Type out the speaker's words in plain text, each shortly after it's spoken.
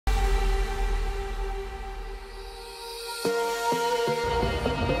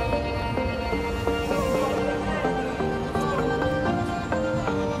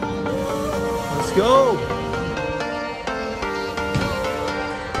go.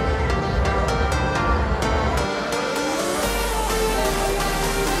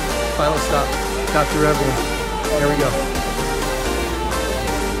 Final stop. Got through everything. Here we go.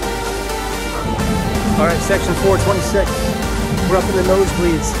 All right, section 426. We're up in the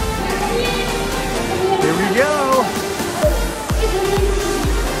nosebleeds. Here we go.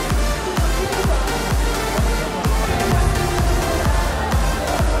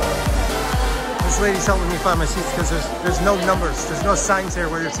 This lady's helping me find my seats because there's no numbers. There's no signs here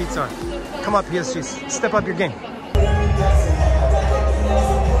where your seats are. Come up, PSG. Step up your game.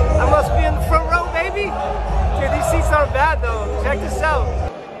 I must be in the front row, baby. Dude, these seats aren't bad though. Check this out.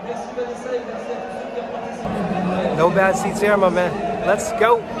 No bad seats here, my man. Let's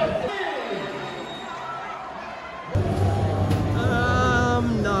go.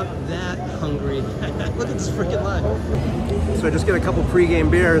 I'm not that hungry. Look at this freaking line. So I just get a couple pre-game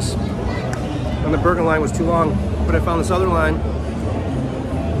beers, and the burger line was too long, but I found this other line,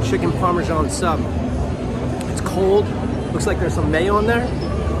 chicken parmesan sub. It's cold. Looks like there's some mayo in there.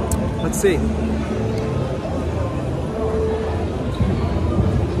 Let's see.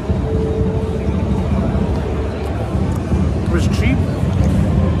 It was cheap.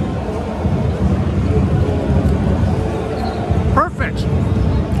 Perfect.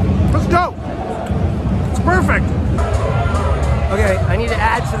 Let's go. It's perfect. Okay, I need to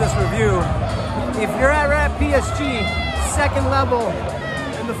add to this review. If you're at PSG, second level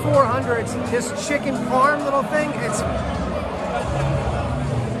in the 400s, this chicken parm little thing, it's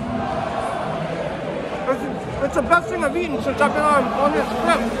the best thing I've eaten since I've been on this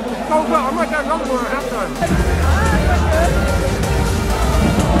trip. It's so good. I might get another one at halftime.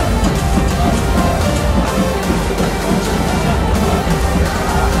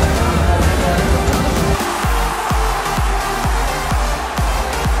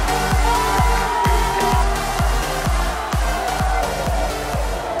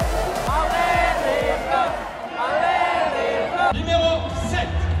 Numéro 7,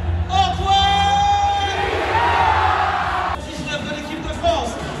 Antoine! 19 de l'équipe de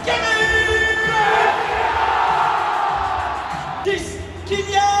France, Karim! 10,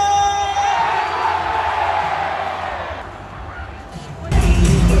 Kylian!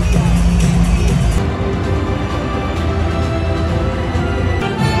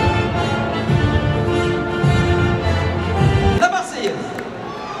 La Marseillaise!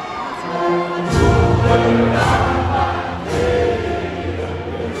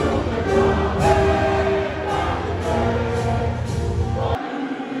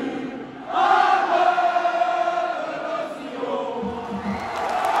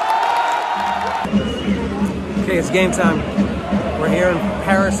 Okay, it's game time. We're here in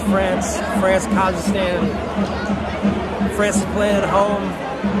Paris, France, Kazakhstan. France is playing at home.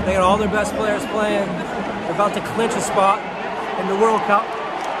 They got all their best players playing. They're about to clinch a spot in the World Cup.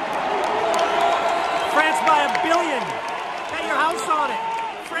 France by 1 billion. Bet your house on it.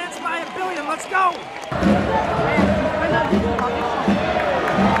 France by 1 billion. Let's go.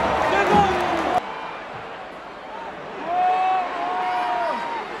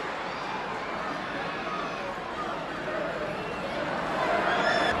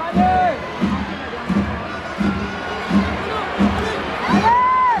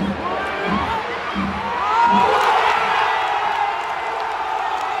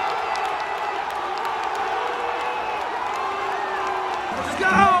 Let's go!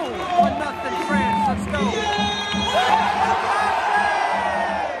 1-0 France. Let's go.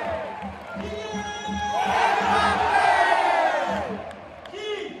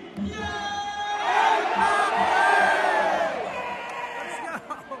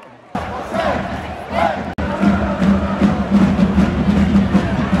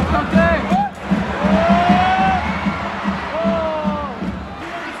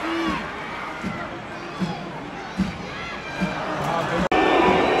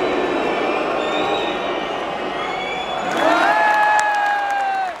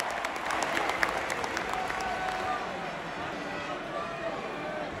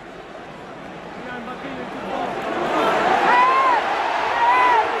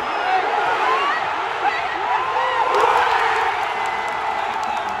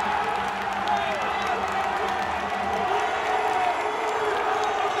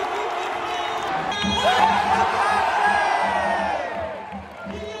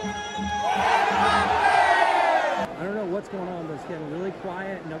 What's going on, but it's getting really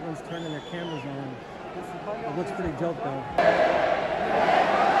quiet and everyone's turning their cameras on. It looks pretty dope though.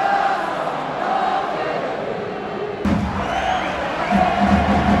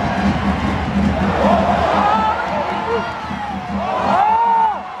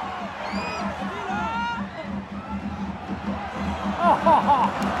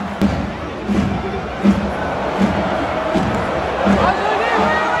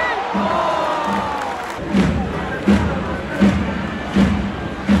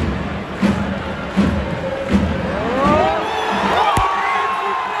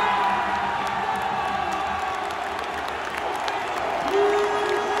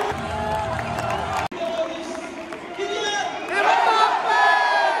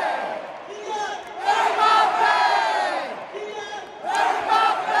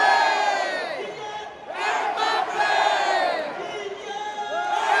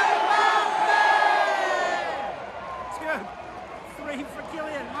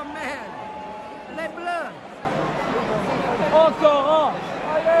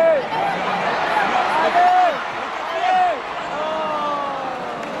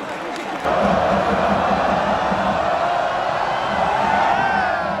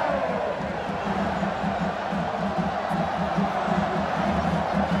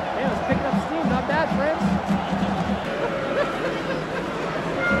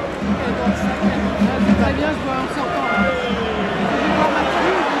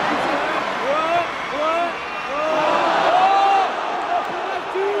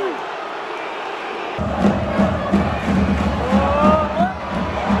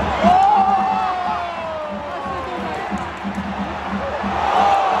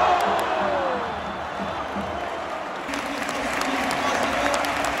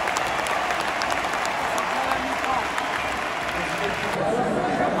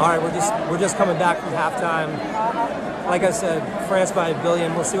 All right, we're just coming back from halftime. Like I said, France by 1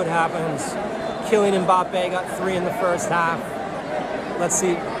 billion. We'll see what happens. Kylian Mbappe got 3 in the first half. Let's see,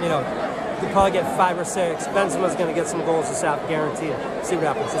 you know, we'll probably get 5 or 6. Benzema's going to get some goals this half, guaranteed. See what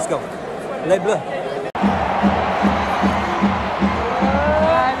happens. Let's go. Les Bleus.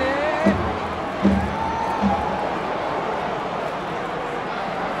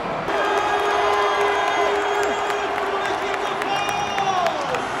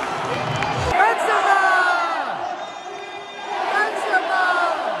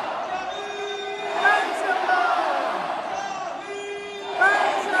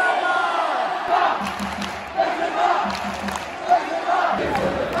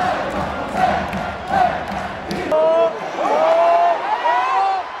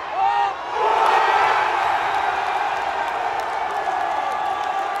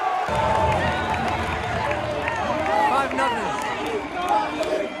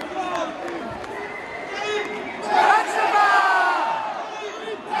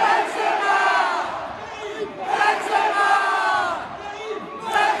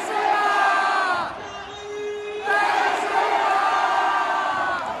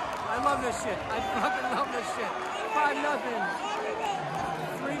 Shit. I fucking love this shit. 5-0.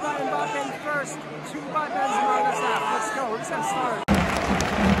 3 by Mbappe first, 2 by Benzema this half. Let's go. We're just gonna start.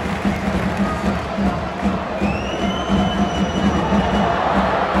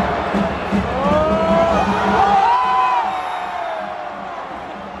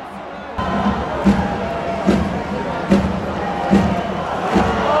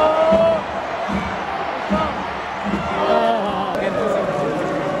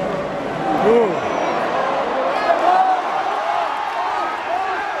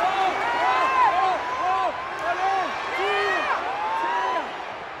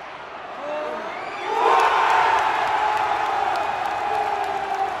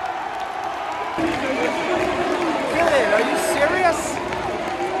 Kylian, are you serious?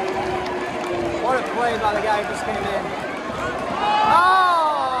 What a play by the guy who just came in. Oh!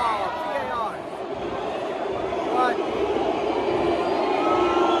 VAR. What?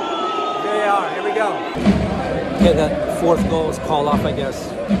 VAR, here we go. Okay, that 4th goal was called off, I guess.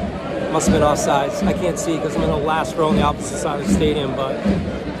 Must have been offsides. I can't see because I'm in the last row on the opposite side of the stadium, but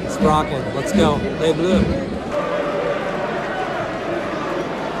it's rocking. Let's go. Les Bleus.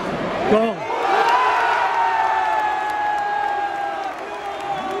 Go.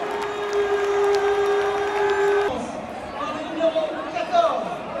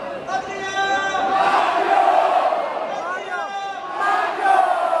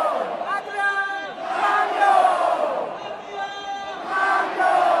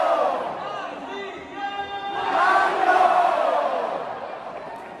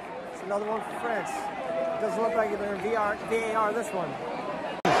 Another one for France. It doesn't look like they're in VAR this one.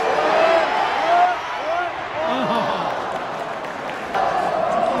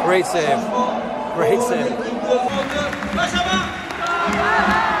 Great save. Great save.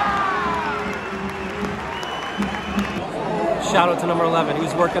 Shout out to number 11. He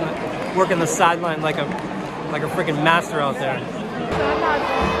was working the sideline like a freaking master out there.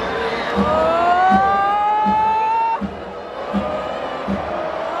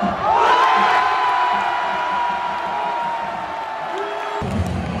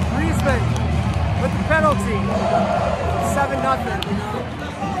 Griezmann with the penalty. 7-0.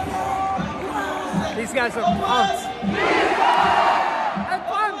 These guys are pumped.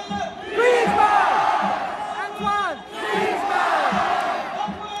 Antoine! Griezmann! Antoine! Griezmann!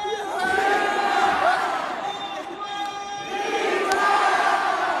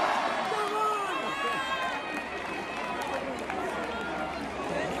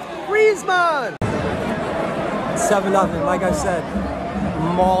 Griezmann! 7-0, like I said,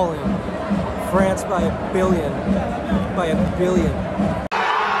 mauling France by 1 billion. By 1 billion.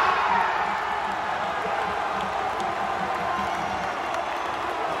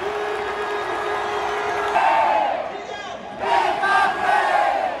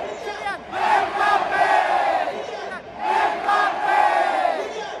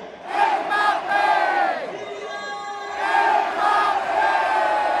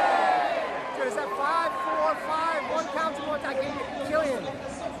 Kylian,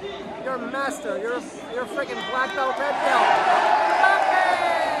 you're a master. You're a freaking black belt, red belt. Mbappe!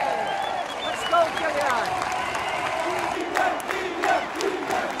 Let's go, Kylian.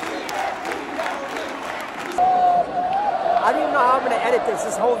 I don't even know how I'm going to edit this.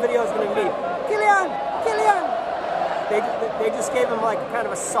 This whole video is going to be Kylian, Kylian. They just gave him like kind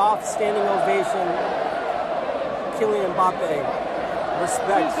of a soft standing ovation. Kylian Mbappe.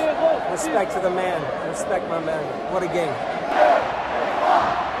 Respect to the man. Respect my man. What a game.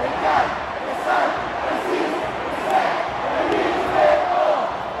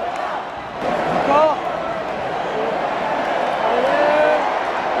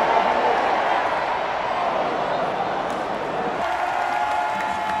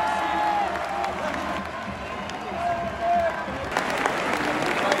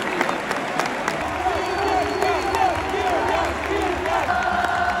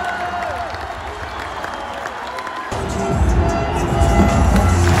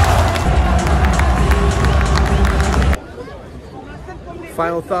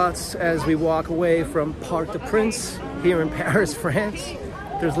 Final thoughts as we walk away from Parc Des Princes here in Paris, France.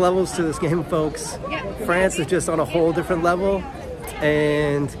 There's levels to this game, folks. France is just on a whole different level,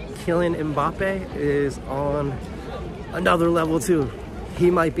 and Kylian Mbappe is on another level too.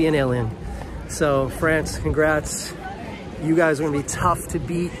 He might be an alien. So France, congrats. You guys are gonna be tough to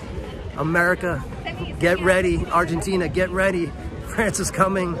beat. America, get ready. Argentina, get ready. France is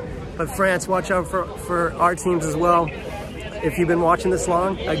coming, but France, watch out for our teams as well. If you've been watching this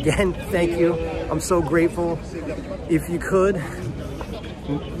long, again, thank you. I'm so grateful. If you could,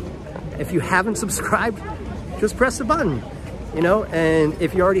 if you haven't subscribed, just press the button, you know? And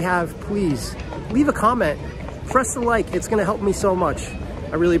if you already have, please leave a comment, press the like. It's gonna help me so much.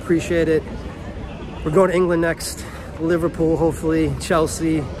 I really appreciate it. We're going to England next, Liverpool, hopefully,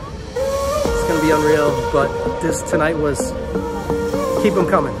 Chelsea. It's gonna be unreal, but this tonight was, keep them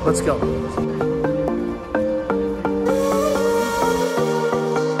coming. Let's go.